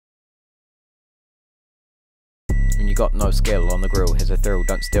When you got no skill on the grill, here's a thrill,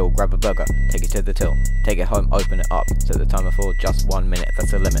 don't steal, grab a burger, take it to the till, take it home, open it up, set the timer for just 1 minute, that's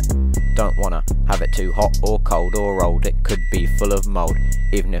the limit. Don't wanna have it too hot or cold or rolled, it could be full of mould.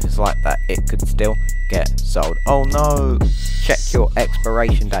 Even if it's like that, it could still get sold. Oh no! Check your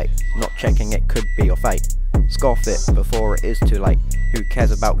expiration date, not checking it could be your fate. Scoff it before it is too late, who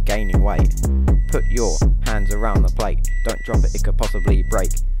cares about gaining weight? Put your hands around the plate, don't drop it, it could possibly break.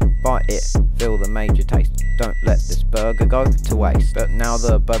 Bite it, feel the major taste, don't let this burger go to waste. But now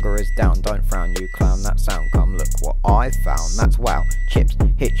the burger is down, don't frown you clown, that sound, come look what I found, that's wow. Chips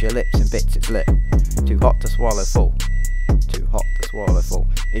hit your lips and bits it's lit, too hot to swallow full, too hot to swallow full.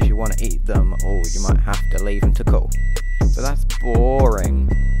 If you wanna eat them all, you might have to leave them to cool. But that's boring,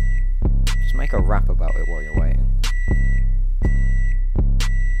 just make a rap about it while you're waiting.